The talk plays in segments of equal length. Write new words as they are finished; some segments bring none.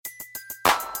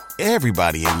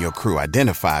Everybody in your crew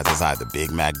identifies as either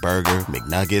Big Mac Burger,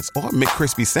 McNuggets, or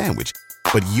McCrispy Sandwich.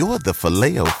 But you're the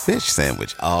Filet-O-Fish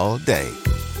Sandwich all day.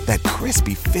 That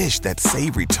crispy fish, that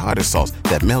savory tartar sauce,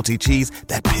 that melty cheese,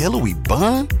 that pillowy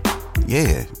bun.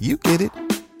 Yeah, you get it.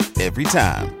 Every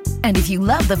time. And if you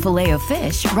love the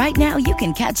Filet-O-Fish, right now you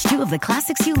can catch two of the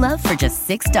classics you love for just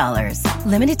 $6.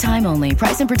 Limited time only.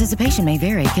 Price and participation may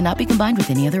vary. Cannot be combined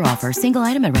with any other offer. Single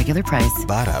item at regular price.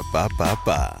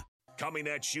 Ba-da-ba-ba-ba. Coming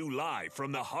at you live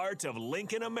from the heart of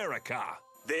Lincoln, America.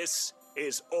 This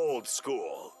is Old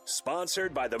School,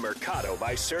 sponsored by the Mercado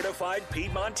by Certified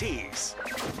Piedmontese.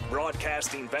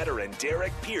 Broadcasting veteran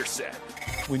Derek Pearson.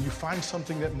 When you find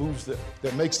something that moves them,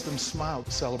 that makes them smile,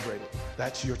 celebrate it.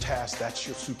 That's your task. That's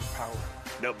your superpower.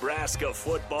 Nebraska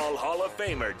Football Hall of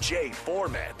Famer Jay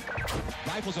Foreman.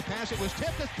 Rifles a pass. It was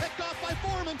tipped. It's picked off by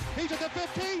Foreman. He's at the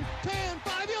 15, 10,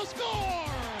 5. He'll score!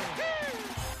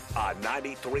 On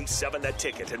 93.7 The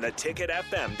Ticket and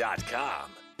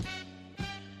theticketfm.com.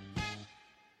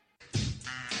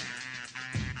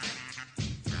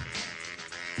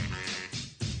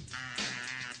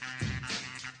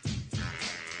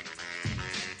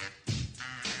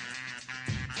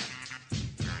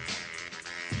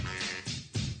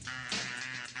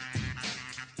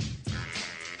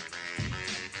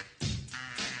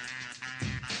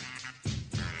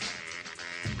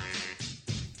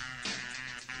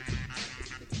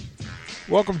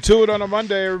 Welcome to it on a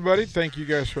Monday, everybody. Thank you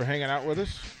guys for hanging out with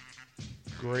us.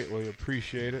 Greatly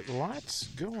appreciate it. Lots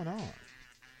going on.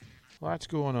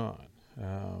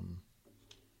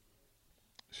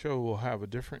 Show will have a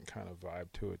different kind of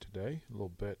vibe to it today, a little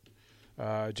bit.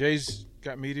 Jay's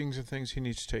got meetings and things he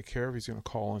needs to take care of. He's going to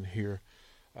call in here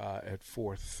at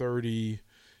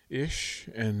 4:30-ish,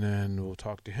 and then we'll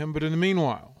talk to him. But in the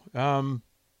meanwhile, a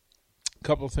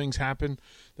couple of things happen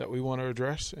that we want to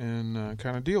address and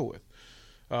kind of deal with.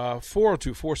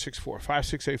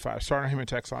 402-464-5685. Starting him and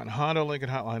text line. Honda Lincoln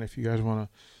Hotline if you guys want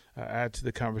to add to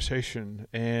the conversation.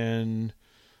 And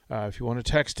if you want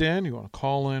to text in, you want to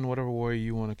call in, whatever way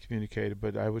you want to communicate it.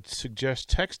 But I would suggest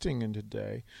texting in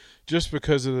today just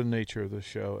because of the nature of the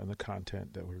show and the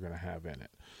content that we're going to have in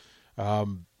it. I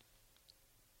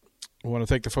want to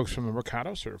thank the folks from the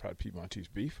Mercado, Certified Piedmontese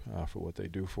Beef, for what they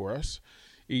do for us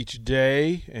each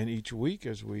day and each week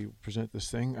as we present this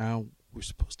thing. We're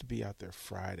supposed to be out there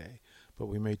Friday, but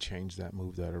we may change that,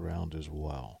 move that around as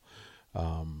well.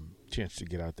 Chance to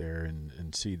get out there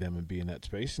and see them and be in that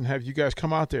space and have you guys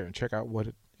come out there and check out what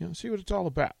it, see what it's all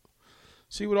about.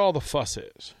 See what all the fuss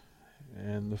is.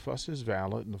 And the fuss is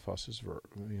valid and the fuss is,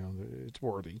 it's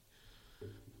worthy.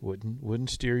 Wouldn't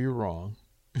steer you wrong.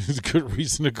 It's a good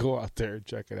reason to go out there and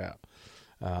check it out.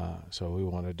 So we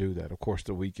want to do that. Of course,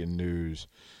 the weekend news,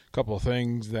 a couple of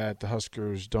things that the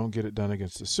Huskers don't get it done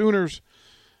against the Sooners,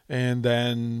 and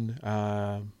then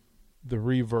the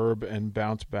reverb and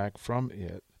bounce back from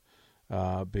it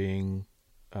being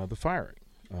the firing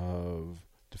of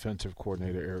defensive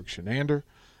coordinator Eric Shenander,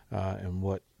 and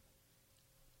what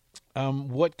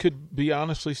could be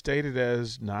honestly stated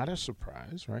as not a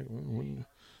surprise, right?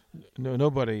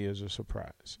 Nobody is a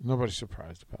surprise. Nobody's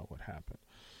surprised about what happened.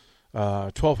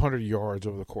 1,200 yards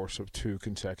over the course of 2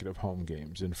 consecutive home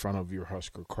games in front of your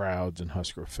Husker crowds and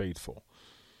Husker faithful.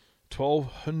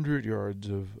 1,200 yards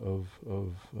of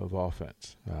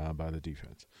offense by the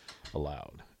defense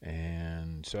allowed.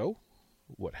 And so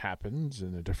what happens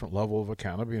in a different level of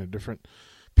accountability, in a different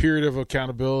period of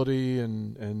accountability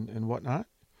and whatnot,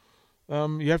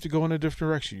 you have to go in a different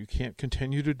direction. You can't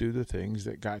continue to do the things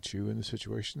that got you in the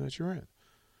situation that you're in.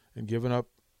 And giving up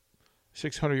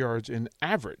 600 yards in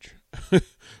average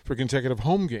for consecutive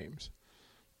home games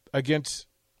against,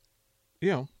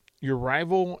 your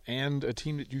rival and a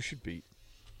team that you should beat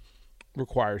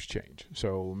requires change.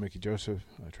 So Mickey Joseph,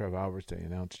 Trev Alberts, they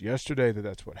announced yesterday that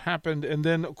that's what happened. And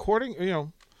then for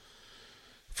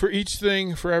each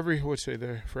thing, for every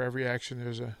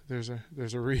action, there's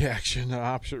a reaction, an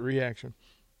opposite reaction.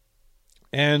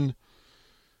 And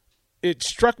it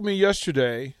struck me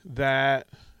yesterday that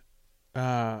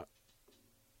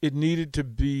it needed to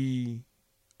be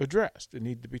addressed. It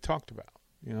needed to be talked about,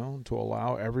 to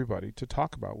allow everybody to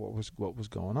talk about what was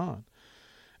going on.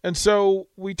 And so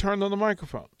we turned on the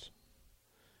microphones.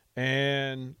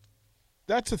 And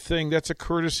that's a thing, that's a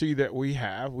courtesy that we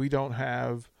have. We don't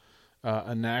have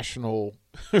a national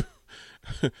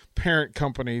parent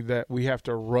company that we have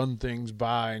to run things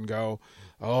by and go,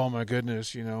 oh my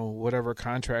goodness, whatever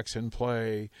contract's in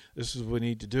play, this is what we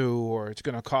need to do, or it's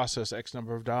going to cost us X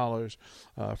number of dollars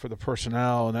for the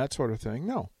personnel and that sort of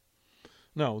thing.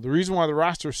 No, the reason why the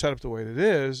roster is set up the way it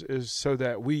is so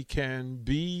that we can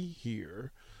be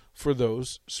here for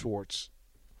those sorts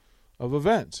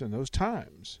events and those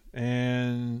times.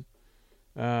 And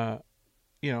as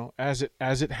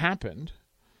it happened,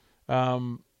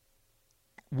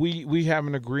 we have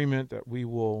an agreement that we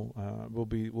will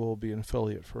be an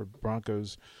affiliate for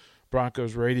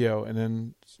Broncos radio, and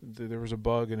then there was a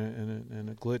bug and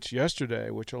a glitch yesterday,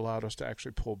 which allowed us to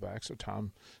actually pull back. So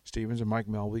Tom Stevens and Mike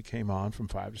Melby came on from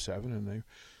 5 to 7, and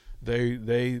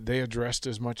they addressed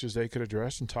as much as they could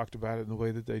address and talked about it in the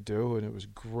way that they do, and it was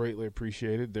greatly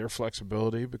appreciated. Their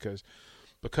flexibility, because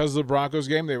of the Broncos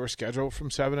game, they were scheduled from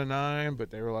 7 to 9, but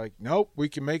they were like, nope, we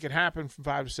can make it happen from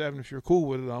 5 to 7 if you're cool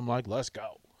with it. I'm like, let's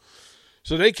go.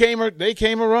 So they came a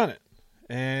running,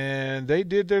 and they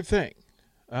did their thing.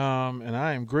 And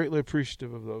I am greatly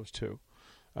appreciative of those two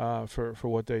for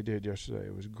what they did yesterday.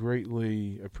 It was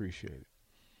greatly appreciated.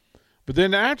 But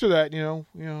then after that, I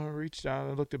reached out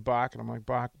and I looked at Bach, and I'm like,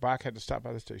 Bach had to stop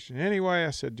by the station anyway.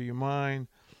 I said, do you mind?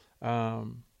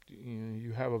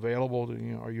 You have available?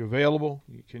 Are you available?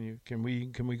 Can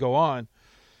we go on?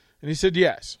 And he said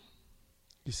yes.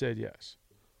 He said yes.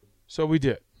 So we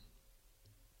did.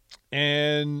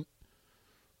 And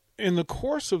in the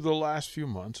course of the last few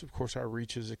months, of course, our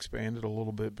reach has expanded a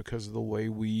little bit because of the way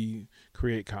we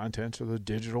create content, so the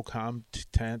digital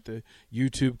content, the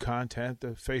YouTube content, the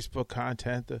Facebook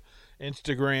content, the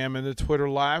Instagram and the Twitter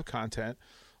live content.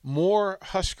 More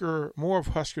of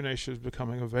Husker Nation is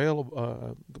becoming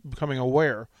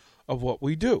aware of what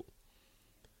we do.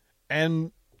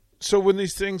 And so when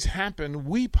these things happen,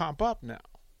 we pop up now.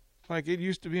 Like it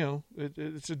used to be,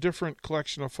 it's a different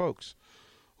collection of folks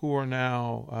who are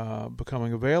now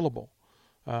becoming available,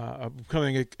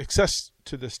 becoming access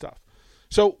to this stuff.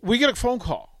 So we get a phone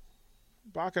call.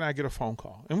 Bach and I get a phone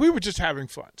call, and we were just having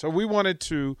fun. So we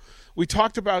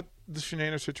talked about the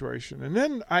Shenanigans situation, and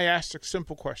then I asked a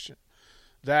simple question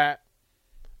that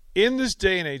in this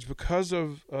day and age, because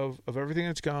of everything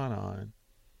that's gone on,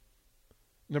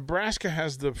 Nebraska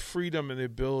has the freedom and the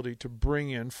ability to bring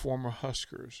in former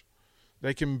Huskers.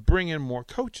 They can bring in more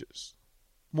coaches,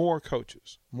 more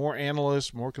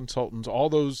analysts, more consultants, all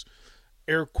those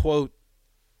air quote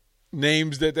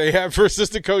names that they have for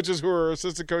assistant coaches who are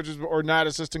assistant coaches or not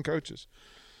assistant coaches.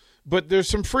 But there's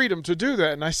some freedom to do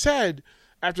that. And I said,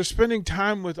 after spending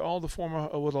time with a lot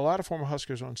of former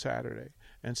Huskers on Saturday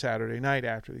and Saturday night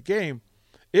after the game,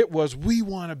 we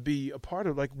want to be a part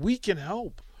of, like, we can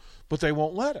help, but they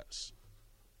won't let us.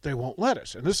 They won't let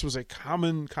us. And this was a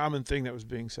common thing that was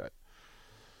being said.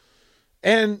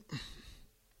 And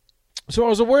so I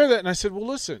was aware of that, and I said, well,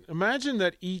 listen, imagine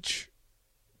that each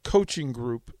coaching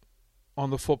group on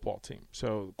the football team,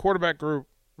 so quarterback group,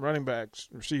 running backs,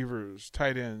 receivers,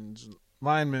 tight ends,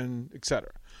 linemen,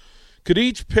 etc., could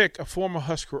each pick a former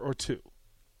Husker or two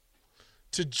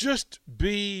to just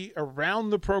be around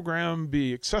the program,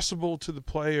 be accessible to the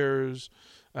players,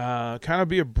 kind of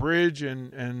be a bridge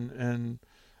and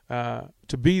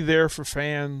to be there for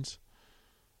fans,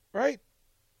 right?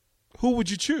 Who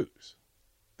would you choose?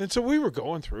 And so we were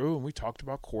going through and we talked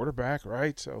about quarterback,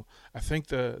 right? So I think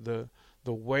the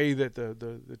way that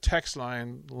the text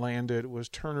line landed was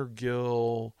Turner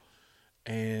Gill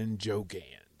and Joe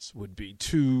Gans would be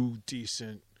two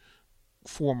decent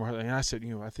former. And I said,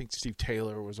 I think Steve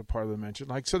Taylor was a part of the mention,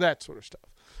 like, so that sort of stuff,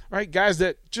 right? Guys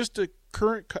that just the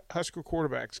current Husker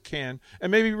quarterbacks can,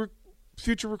 and maybe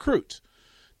future recruits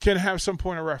can have some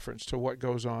point of reference to what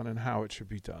goes on and how it should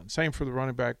be done. Same for the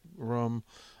running back room.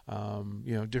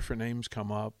 Different names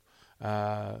come up.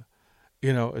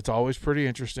 It's always pretty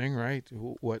interesting, right,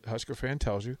 what Husker fan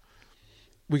tells you.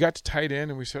 We got to tight end,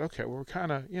 and we said, okay, well, we're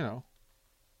kind of,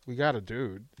 we got a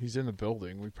dude. He's in the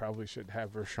building. We probably should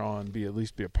have Rashawn at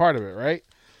least be a part of it, right?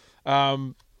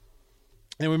 And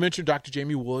we mentioned Dr.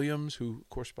 Jamie Williams, who, of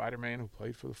course, Spider-Man, who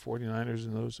played for the 49ers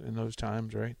in those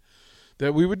times, right,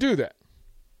 that we would do that.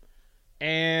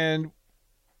 And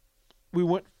we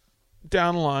went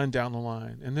down the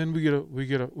line, and then we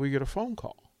get a phone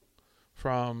call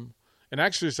from, and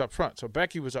actually it's up front. So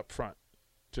Becky was up front,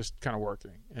 just kind of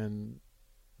working, and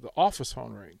the office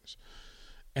phone rings,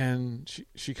 and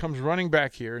she comes running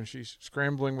back here, and she's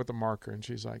scrambling with the marker, and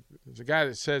she's like, "There's a guy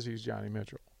that says he's Johnny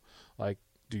Mitchell. Like,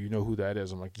 do you know who that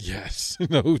is?" I'm like, "Yes, I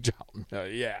know who John.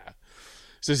 Yeah."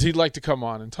 Says he'd like to come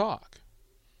on and talk.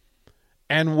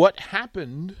 And what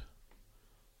happened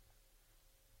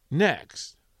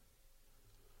next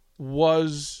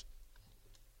was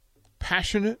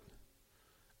passionate.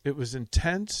 It was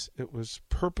intense. It was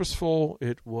purposeful.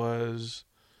 It was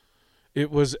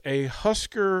a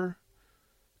Husker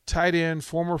tight end,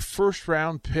 former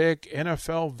first-round pick,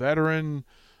 NFL veteran,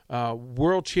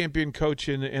 world champion coach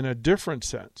in a different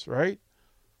sense, right?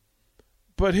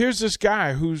 But here's this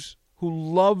guy who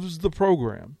loves the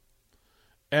program,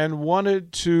 and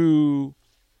wanted to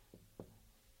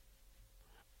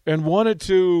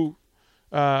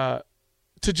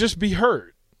just be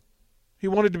heard. He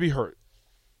wanted to be heard.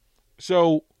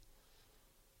 So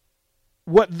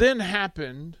what then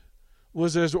happened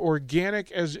was as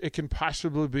organic as it can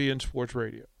possibly be in sports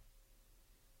radio.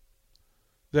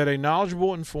 That a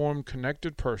knowledgeable, informed,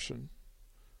 connected person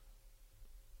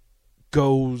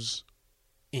goes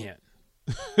in.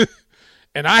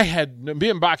 And me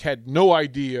and Bach had no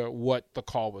idea what the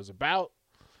call was about,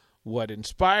 what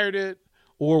inspired it,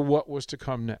 or what was to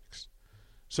come next.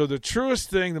 So the truest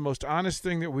thing, the most honest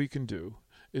thing that we can do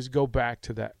is go back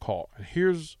to that call. And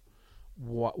here's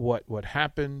what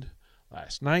happened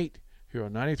last night here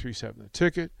on 93.7 The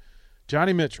Ticket.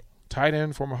 Johnny Mitchell, tight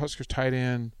end, former Huskers tight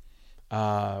end,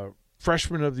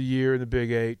 freshman of the year in the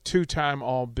Big 8, two-time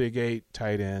All-Big 8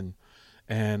 tight end,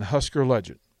 and Husker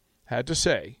legend, had to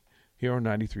say here on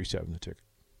 93.7 The Ticket.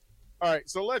 All right,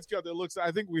 so let's go.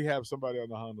 I think we have somebody on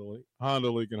the Honda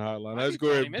Lincoln Hotline. Let's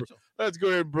go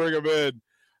ahead and bring him in.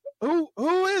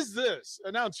 Who is this?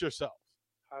 Announce yourself.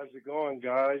 How's it going,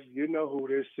 guys? You know who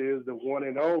this is, the one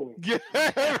and only.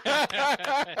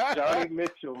 Johnny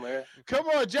Mitchell, man. Come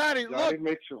on, Johnny. Johnny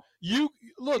Mitchell. Yes.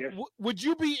 Would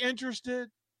you be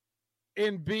interested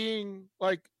in being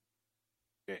like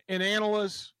an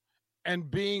analyst and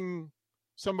being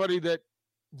somebody that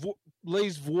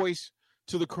lays voice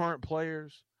to the current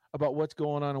players about what's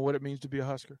going on and what it means to be a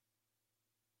Husker?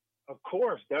 Of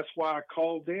course. That's why I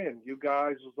called in. You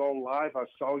guys was on live.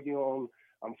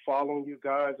 I'm following you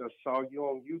guys. I saw you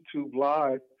on YouTube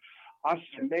Live. I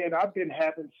said, man, I've been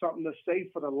having something to say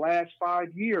for the last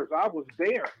 5 years. I was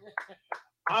there.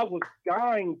 I was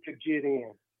dying to get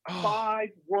in. 5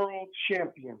 world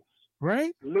champions.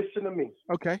 Right? Listen to me.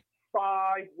 Okay.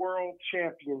 5 world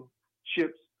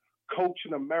championships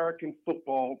coaching American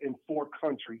football in 4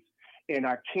 countries. And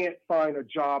I can't find a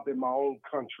job in my own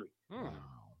country.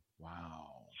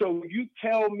 Wow. So you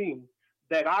tell me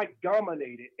that I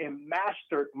dominated and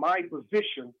mastered my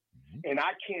position, and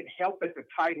I can't help at the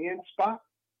tight end spot?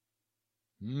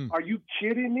 Are you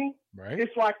kidding me? Right.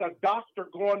 It's like a doctor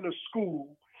going to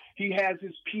school. He has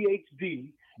his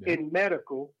PhD in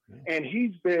medical, and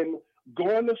he's been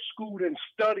going to school and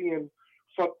studying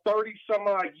for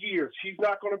 30-some-odd years. He's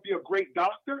not going to be a great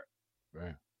doctor?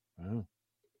 Right. Oh.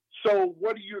 So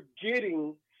what you're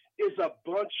getting is a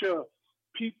bunch of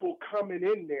people coming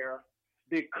in there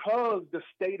because the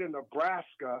state of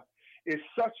Nebraska is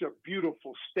such a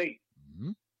beautiful state.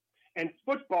 And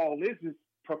football is a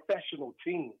professional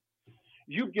team.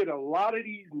 You get a lot of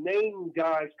these name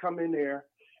guys come in there,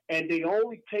 and they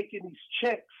only taking these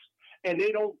checks, and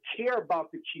they don't care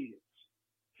about the kids.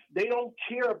 They don't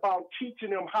care about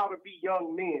teaching them how to be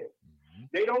young men.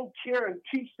 They don't care and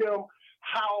teach them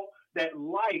how that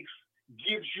life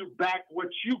gives you back what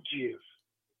you give.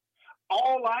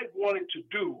 All I wanted to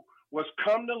do was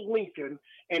come to Lincoln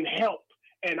and help,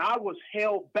 and I was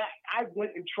held back. I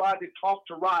went and tried to talk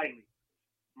to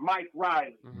Mike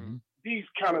Riley, these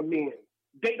kind of men.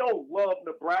 They don't love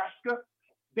Nebraska.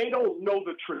 They don't know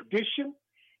the tradition.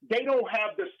 They don't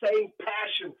have the same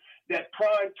passion that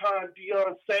primetime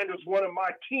Deion Sanders, one of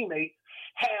my teammates,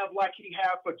 have like he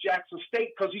had for Jackson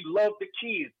State because he loved the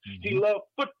kids. He loved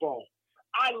football.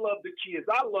 I love the kids.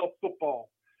 I love football.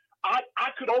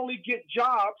 I could only get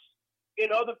jobs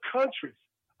in other countries.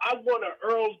 I won an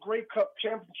Earl's Grey Cup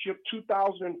championship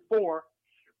 2004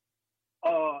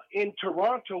 in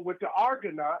Toronto with the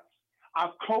Argonauts.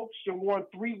 I've coached and won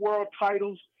 3 world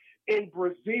titles in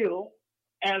Brazil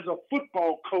as a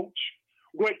football coach.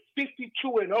 Went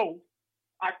 52-0.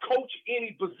 I coach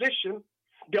any position.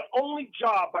 The only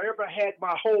job I ever had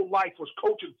my whole life was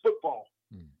coaching football.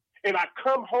 And I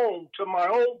come home to my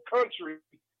own country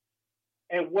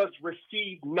and was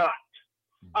received not.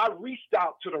 I reached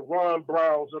out to the Ron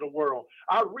Browns of the world.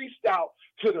 I reached out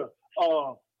to the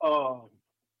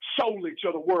Solich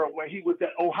of the world when he was at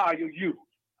Ohio U.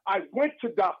 I went to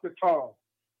Dr. Tom,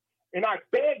 and I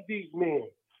begged these men,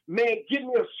 man, give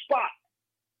me a spot.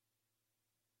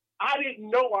 I didn't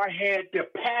know I had the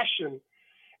passion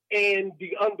and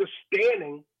the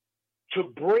understanding to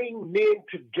bring men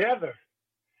together.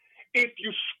 If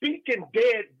you speak in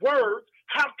dead words,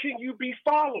 how can you be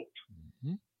followed?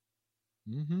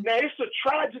 Now, it's a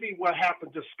tragedy what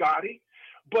happened to Scotty,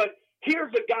 but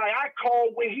here's a guy I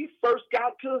called when he first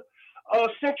got to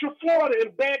Central Florida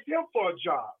and begged him for a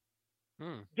job.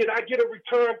 Did I get a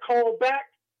return call back?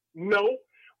 No.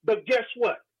 But guess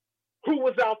what? Who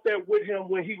was out there with him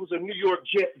when he was a New York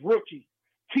Jet rookie,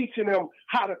 teaching him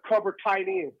how to cover tight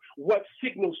end, what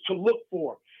signals to look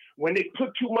for? When they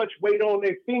put too much weight on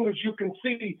their fingers, you can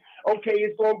see, okay,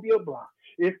 it's going to be a block.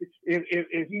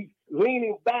 if he's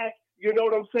leaning back, you know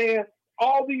what I'm saying?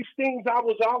 All these things I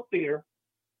was out there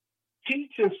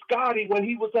teaching Scotty when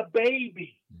he was a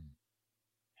baby.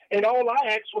 And all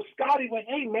I asked was, Scotty went,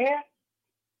 hey, man,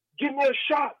 give me a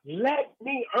shot. Let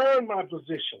me earn my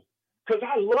position. Because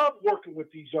I love working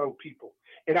with these young people.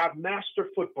 And I've mastered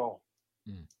football.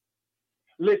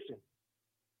 Listen,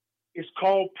 it's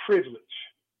called privilege.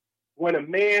 When a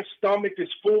man's stomach is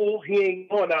full, he ain't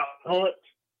going out hunt.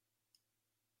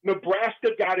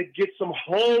 Nebraska got to get some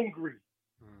hungry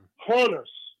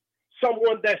hunters.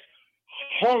 Someone that's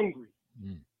hungry.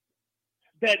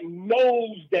 That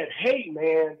knows that, hey,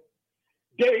 man,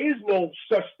 there is no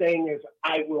such thing as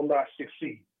I will not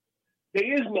succeed.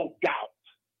 There is no doubt.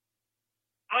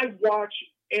 I watch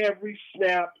every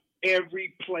snap,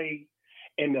 every play,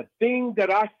 and the thing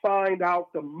that I find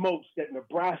out the most that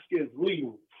Nebraska is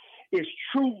leading is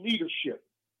true leadership,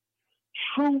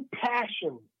 true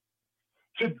passion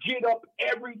to get up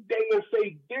every day and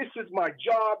say, this is my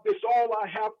job, this is all I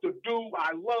have to do,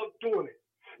 I love doing it.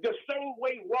 The same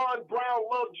way Ron Brown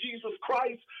loved Jesus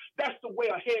Christ, that's the way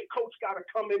a head coach got to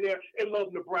come in there and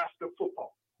love Nebraska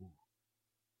football.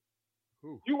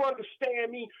 You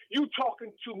understand me? You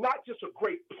talking to not just a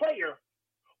great player,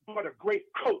 but a great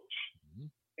coach.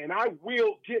 And I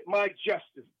will get my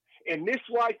justice in this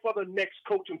life for the next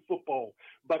coach in football.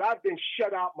 But I've been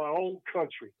shut out my own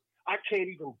country. I can't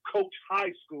even coach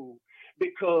high school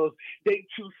because they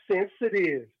too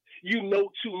sensitive. You know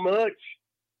too much.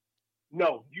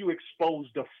 No, you expose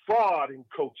the fraud in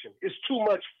coaching. It's too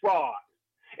much fraud.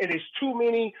 And there's too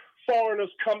many foreigners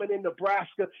coming in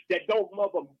Nebraska that don't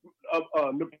love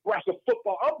Nebraska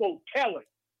football. I'm going to tell it.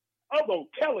 I'm going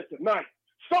to tell it tonight.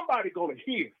 Somebody going to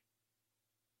hear.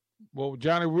 Well,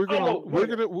 Johnny, we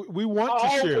want to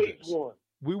share this.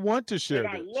 We want to share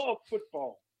this. I love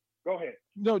football. Go ahead.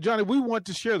 No, Johnny, we want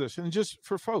to share this. And just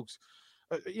for folks,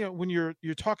 when you're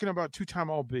talking about two-time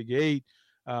All-Big 8,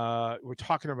 we're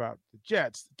talking about the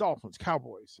Jets, the Dolphins,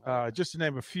 Cowboys, just to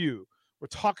name a few. We're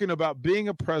talking about being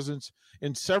a presence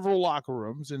in several locker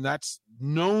rooms, and that's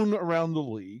known around the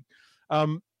league.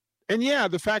 And yeah,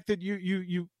 the fact that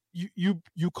you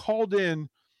called in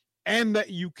and that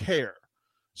you care.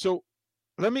 So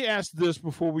let me ask this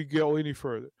before we go any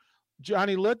further.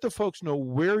 Johnny, let the folks know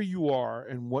where you are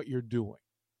and what you're doing.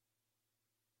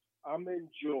 I'm in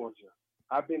Georgia.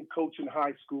 I've been coaching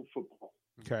high school football.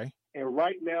 Okay. And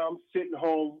right now I'm sitting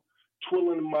home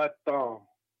twiddling my thumb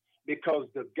because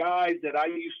the guys that I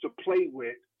used to play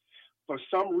with, for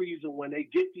some reason, when they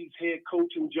get these head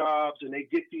coaching jobs and they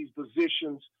get these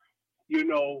positions,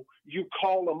 you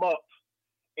call them up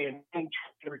and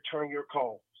return your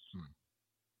calls.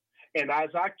 And as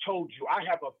I told you, I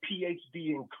have a PhD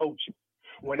in coaching.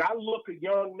 When I look a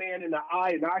young man in the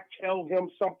eye and I tell him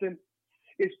something,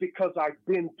 it's because I've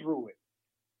been through it.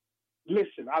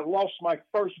 Listen, I lost my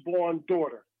firstborn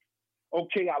daughter.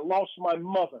 Okay, I lost my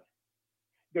mother.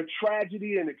 The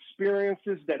tragedy and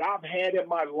experiences that I've had in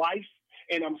my life,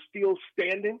 and I'm still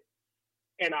standing,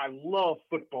 and I love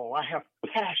football. I have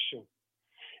passion.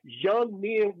 Young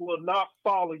men will not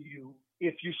follow you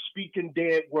if you speak in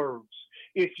dead words,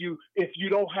 if you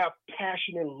don't have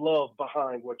passion and love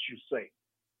behind what you say.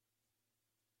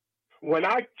 When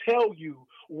I tell you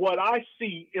what I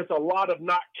see is a lot of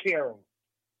not caring.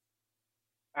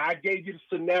 I gave you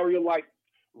the scenario like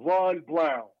Ron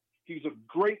Brown. He's a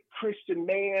great Christian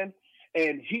man,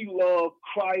 and he loved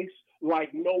Christ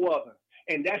like no other.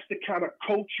 And that's the kind of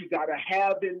coach you got to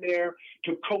have in there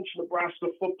to coach Nebraska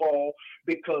football,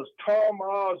 because Tom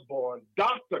Osborne,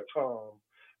 Dr. Tom,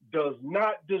 does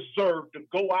not deserve to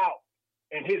go out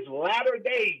in his latter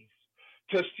days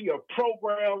to see a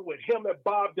program with him and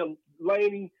Bob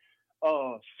Delaney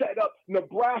set up.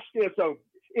 Nebraska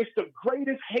it's the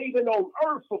greatest haven on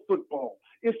earth for football.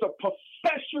 It's a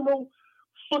professional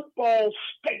football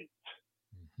state.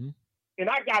 Mm-hmm. And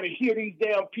I got to hear these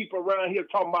damn people around here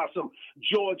talking about some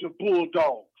Georgia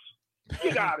Bulldogs.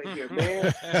 Get out of here,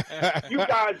 man. You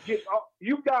guys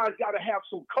got to have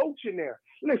some coaching there.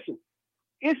 Listen,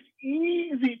 it's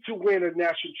easy to win a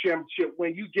national championship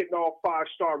when you getting all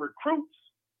 5-star recruits.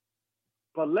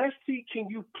 But let's see,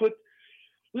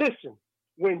 listen,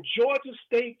 when Georgia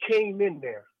State came in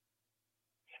there,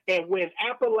 and when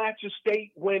Appalachian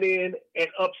State went in and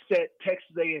upset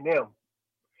Texas A&M,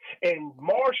 and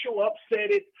Marshall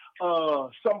upset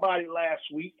somebody last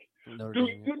week, do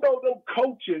you know them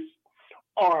coaches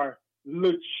are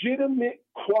legitimate,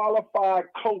 qualified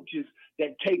coaches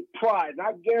that take pride? And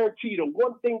I guarantee the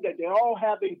one thing that they all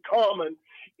have in common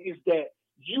is that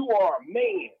you are a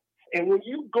man. And when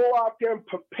you go out there and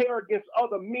prepare against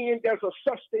other men, there's a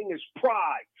such thing as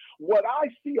pride. what I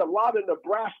see a lot of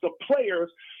Nebraska players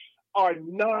are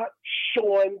not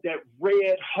showing that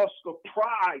red Husker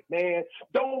pride, man.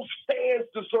 Those fans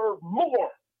deserve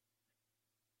more.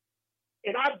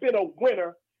 And I've been a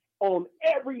winner on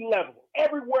every level.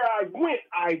 Everywhere I went,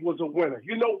 I was a winner.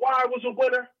 You know why I was a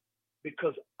winner?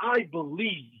 Because I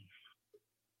believe,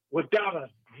 without a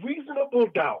reasonable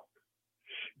doubt,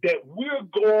 that we're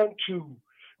going to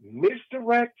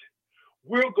misdirect,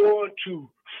 we're going to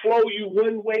flow you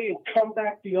one way and come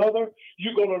back the other.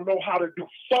 You're going to know how to do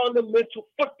fundamental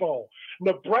football.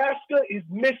 Nebraska is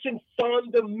missing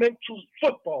fundamental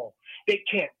football. They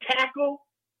can't tackle.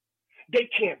 They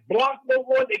can't block no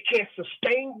one. They can't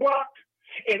sustain block.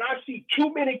 And I see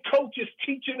too many coaches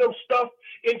teaching them stuff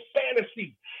in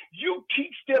fantasy. You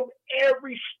teach them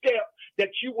every step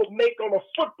that you would make on a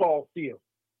football field.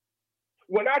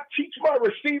 When I teach my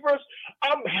receivers,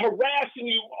 I'm harassing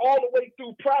you all the way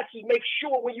through practice. Make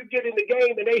sure when you get in the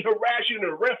game and they harass you and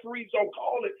the referees don't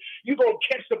call it, you're going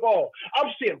to catch the ball.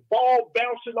 I'm seeing ball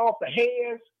bouncing off the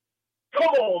hands.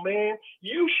 Come on, man.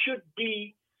 You should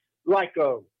be like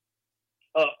a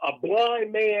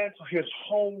blind man his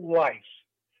whole life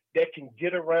that can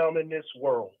get around in this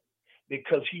world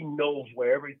because he knows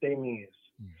where everything is,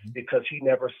 because he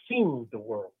never seen the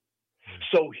world.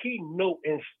 So he know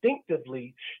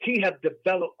instinctively he have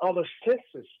developed other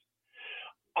senses.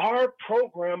 Our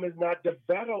program is not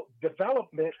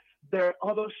development, there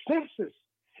are other senses.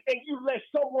 And you let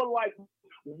someone like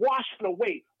washing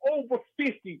away over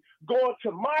 50 go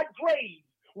into my grave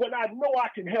when I know I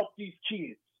can help these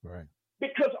kids. Right.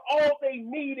 Because all they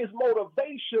need is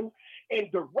motivation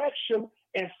and direction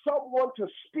and someone to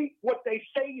speak what they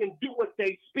say and do what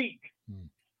they speak.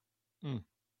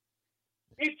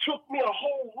 It took me a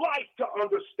whole life to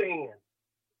understand.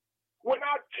 When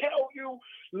I tell you,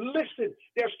 listen,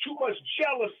 there's too much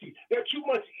jealousy, there's too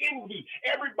much envy.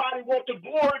 Everybody wants the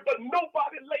glory, but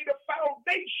nobody laid a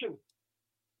foundation.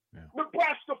 Yeah.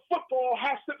 Nebraska football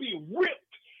has to be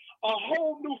ripped, a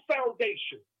whole new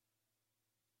foundation.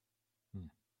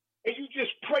 And you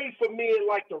just pray for men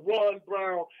like the Ron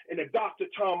Brown and the Dr.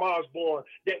 Tom Osborne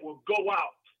that will go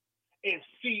out and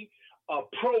see a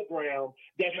program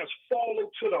that has fallen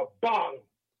to the bottom.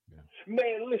 Yeah.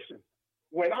 Man, listen,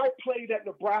 when I played at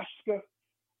Nebraska,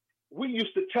 we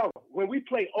used to tell them, when we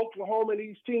played Oklahoma and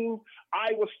these teams,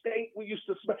 Iowa State, we used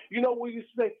to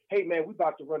say, hey, man, we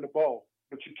about to run the ball,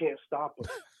 but you can't stop us.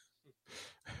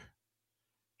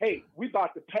 Hey, we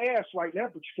about to pass right now,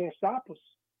 but you can't stop us.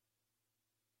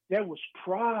 There was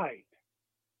pride.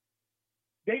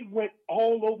 They went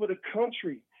all over the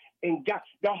country and got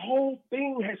the whole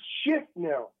thing has shifted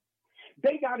now.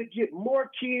 They got to get more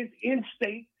kids in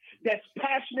state that's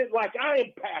passionate like I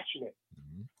am passionate.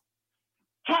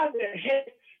 How the heck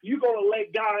you gonna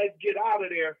let guys get out of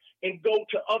there and go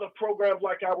to other programs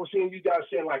like I was hearing you guys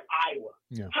saying, like Iowa?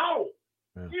 Yeah. How?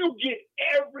 Yeah. You get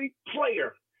every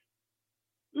player.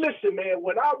 Listen, man,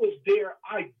 when I was there,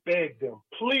 I begged them,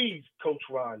 please, Coach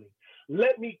Riley,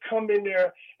 let me come in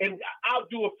there and I'll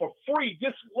do it for free.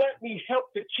 Just let me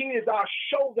help the kids. I'll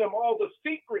show them all the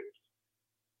secrets.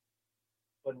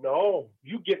 But no,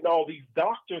 you getting all these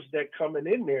doctors that coming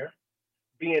in there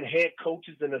being head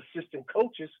coaches and assistant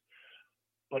coaches,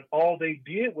 but all they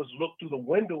did was look through the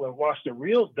window and watch the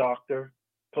real doctor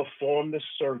perform the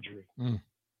surgery.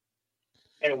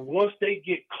 And once they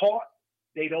get caught,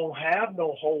 they don't have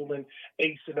no hole in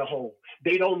ace in the hole.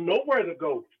 They don't know where to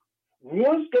go.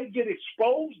 Once they get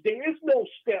exposed, there is no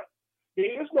step.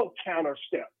 There is no counter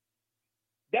step.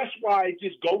 That's why it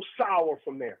just goes sour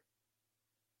from there.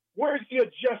 Where's the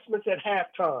adjustments at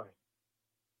halftime?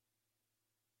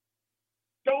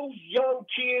 Those young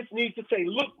kids need to say,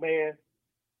 look, man,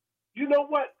 you know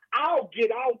what? I'll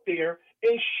get out there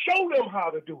and show them how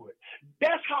to do it.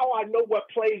 That's how I know what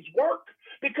plays work,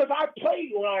 because I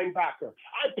played linebacker.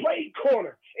 I played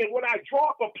corner. And when I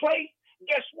drop a play,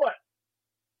 guess what?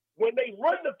 When they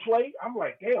run the play, I'm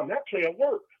like, damn, that play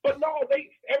will work. But no,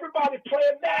 everybody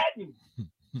playing Madden.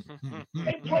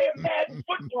 They playing Madden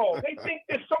football. They think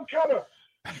there's some kind of,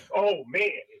 oh, man,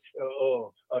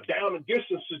 a down and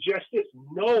distance suggests this.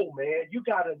 No, man, you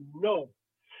got to know.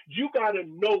 You got to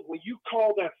know when you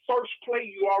call that first play,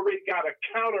 you already got a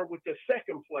counter with the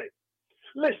second play.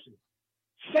 Listen,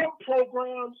 some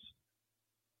programs,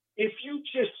 if you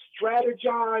just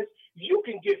strategize, you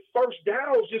can get first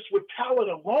downs just with talent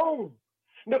alone.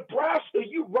 Nebraska,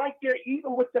 you right there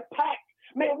even with the pack.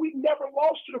 Man, we never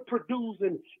lost to the Purdue's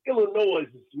and Illinois',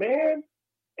 man.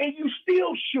 And you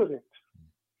still shouldn't.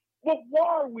 Well, why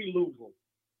are we losing?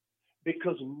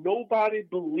 Because nobody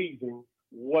believing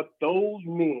what those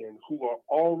men who are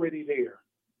already there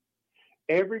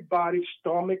everybody's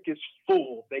stomach is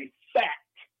full. They fat.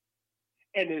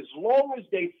 And as long as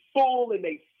they full and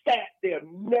they fat, they'll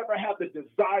never have the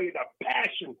desire, the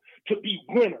passion to be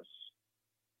winners.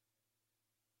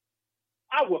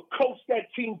 I would coach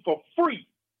that team for free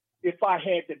if I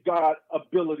had the God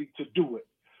ability to do it.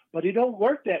 But it don't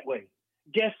work that way.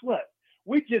 Guess what?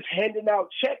 We're just handing out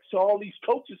checks to all these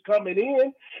coaches coming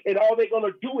in, and all they're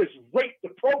going to do is rape the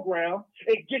program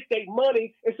and get their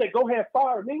money and say, go ahead,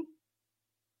 fire me.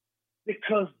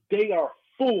 Because they are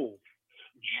full,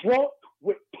 drunk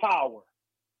with power.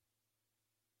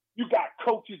 You got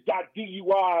coaches got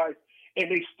DUIs,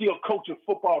 and they still coaching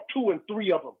football, 2 and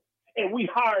 3 of them. And we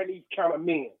hire these kind of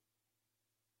men.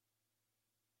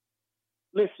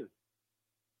 Listen,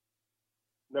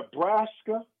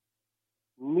 Nebraska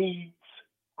needs,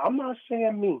 I'm not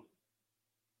saying me,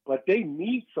 but they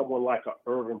need someone like an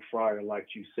Urban Fryer,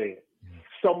 like you said.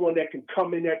 Someone that can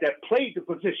come in there that played the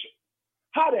position.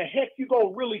 How the heck you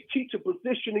gonna really teach a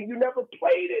position and you never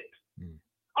played it?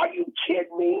 Are you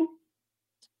kidding me?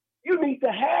 You need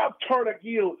to have Turner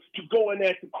Gill to go in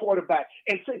as the quarterback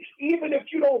and say, even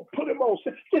if you don't put him on,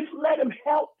 just let him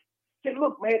help. Say,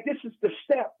 look, man, this is the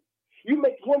step. You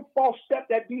make one false step,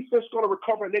 that defense is going to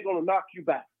recover and they're going to knock you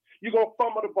back. You're going to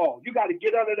fumble the ball. You got to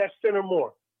get under that center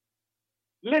more.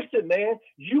 Listen, man,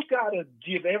 you got to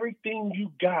give everything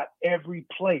you got every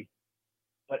play.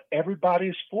 But everybody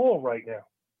is full right now.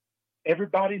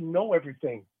 Everybody know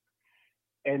everything.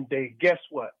 And they, guess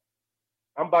what?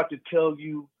 I'm about to tell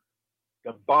you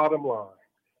the bottom line.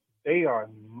 They are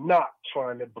not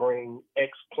trying to bring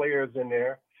ex-players in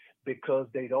there because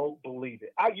they don't believe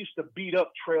it. I used to beat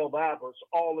up Trail Albers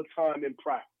all the time in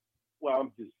practice. Well,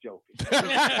 I'm just joking.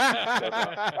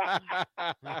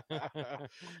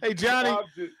 Hey Johnny. I'm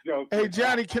just joking. Hey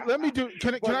Johnny, can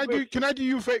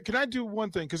I do one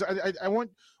thing? Because I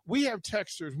want, we have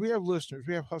texters, we have listeners,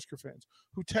 we have Husker fans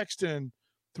who text in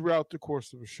throughout the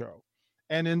course of the show.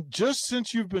 And then just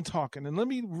since you've been talking, and let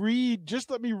me read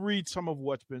some of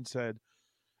what's been said,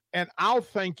 and I'll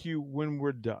thank you when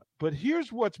we're done. But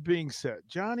here's what's being said.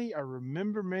 Johnny, I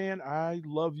remember, man, I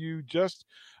love you.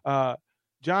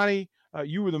 Johnny,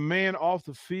 you were the man off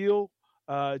the field.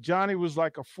 Johnny was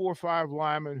like a 4-5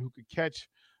 lineman who could catch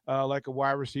like a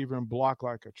wide receiver and block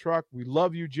like a truck. We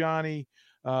love you, Johnny.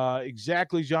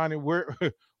 Exactly, Johnny. Where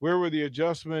were the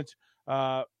adjustments?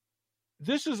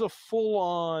 This is a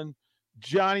full-on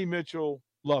Johnny Mitchell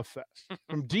love fest.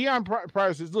 From Dion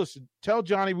Pryor says, listen, tell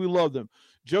Johnny we love them.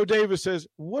 Joe Davis says,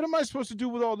 what am I supposed to do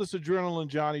with all this adrenaline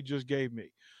Johnny just gave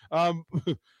me?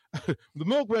 The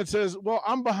Milkman says, well,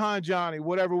 I'm behind Johnny,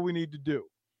 whatever we need to do.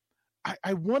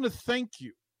 I want to thank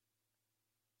you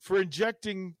for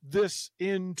injecting this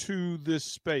into this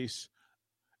space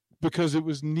because it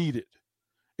was needed.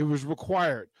 It was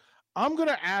required. I'm going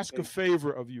to ask a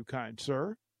favor of you, kind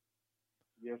sir.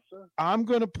 Yes, sir. I'm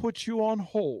going to put you on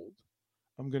hold.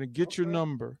 I'm going to get your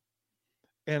number,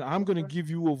 and I'm going to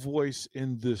give you a voice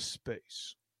in this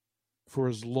space for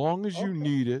as long as you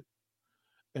need it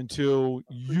until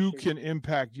you can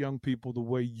impact young people the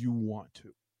way you want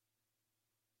to.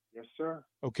 Yes, sir.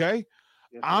 Okay?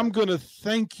 Yes, I'm going to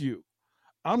thank you.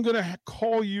 I'm going to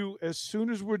call you as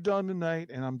soon as we're done tonight,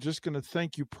 and I'm just going to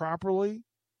thank you properly.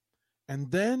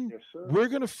 And then we're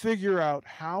going to figure out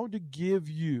how to give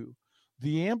you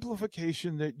the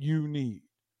amplification that you need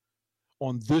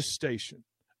on this station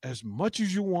as much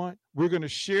as you want. We're going to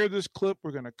share this clip.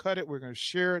 We're going to cut it. We're going to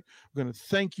share it. We're going to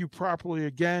thank you properly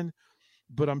again.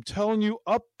 But I'm telling you,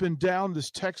 up and down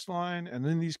this text line and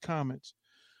in these comments,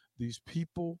 these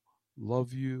people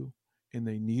love you and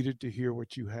they needed to hear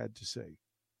what you had to say.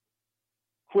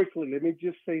 Quickly, let me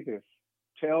just say this.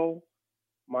 Tell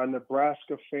my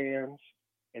Nebraska fans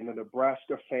and the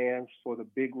Nebraska fans for the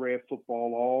Big Red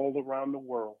football all around the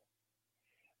world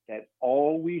that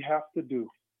all we have to do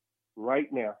right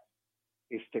now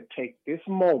is to take this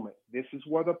moment, this is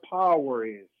where the power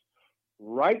is,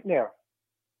 right now,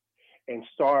 and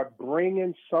start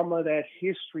bringing some of that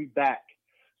history back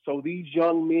so these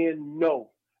young men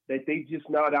know that they just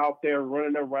not out there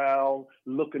running around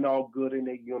looking all good in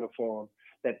their uniform,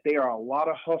 that there are a lot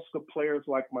of Husker players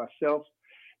like myself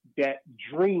that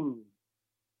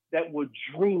would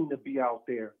dream to be out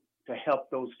there to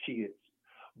help those kids.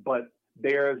 But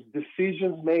there's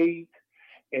decisions made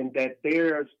and that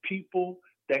there's people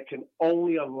that can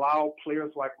only allow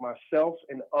players like myself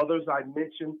and others I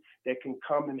mentioned that can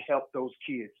come and help those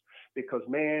kids. Because,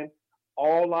 man,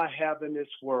 all I have in this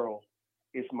world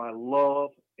is my love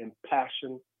and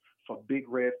passion for Big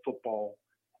Red football.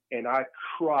 And I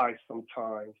cry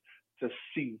sometimes to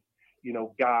see,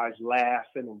 guys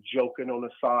laughing and joking on the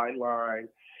sideline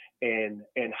and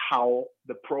how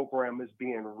the program is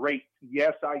being raped.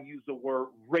 Yes, I use the word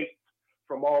raped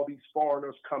from all these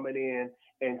foreigners coming in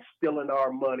and stealing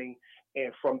our money,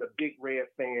 and from the Big Red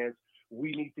fans.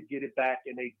 We need to get it back,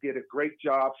 and they did a great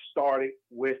job starting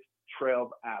with Trev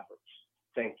Alberts.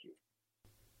 Thank you.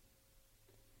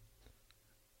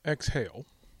 Exhale.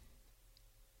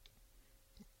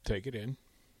 Take it in.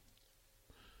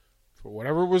 For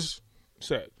whatever was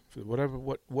said, for whatever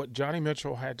what Johnny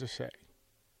Mitchell had to say,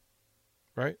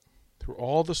 right? Through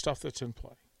all the stuff that's in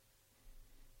play,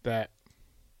 that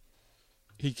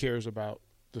he cares about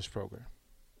this program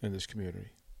and this community.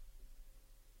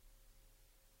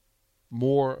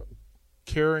 More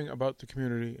caring about the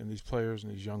community and these players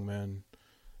and these young men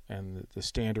and the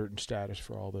standard and status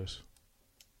for all this.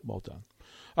 Well done.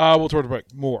 We'll turn to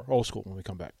break. More Old School when we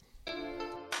come back.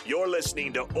 You're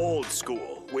listening to Old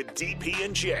School with DP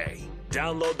and J.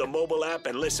 Download the mobile app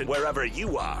and listen wherever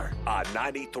you are on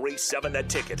 93.7 The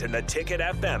Ticket and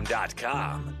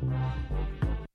theticketfm.com.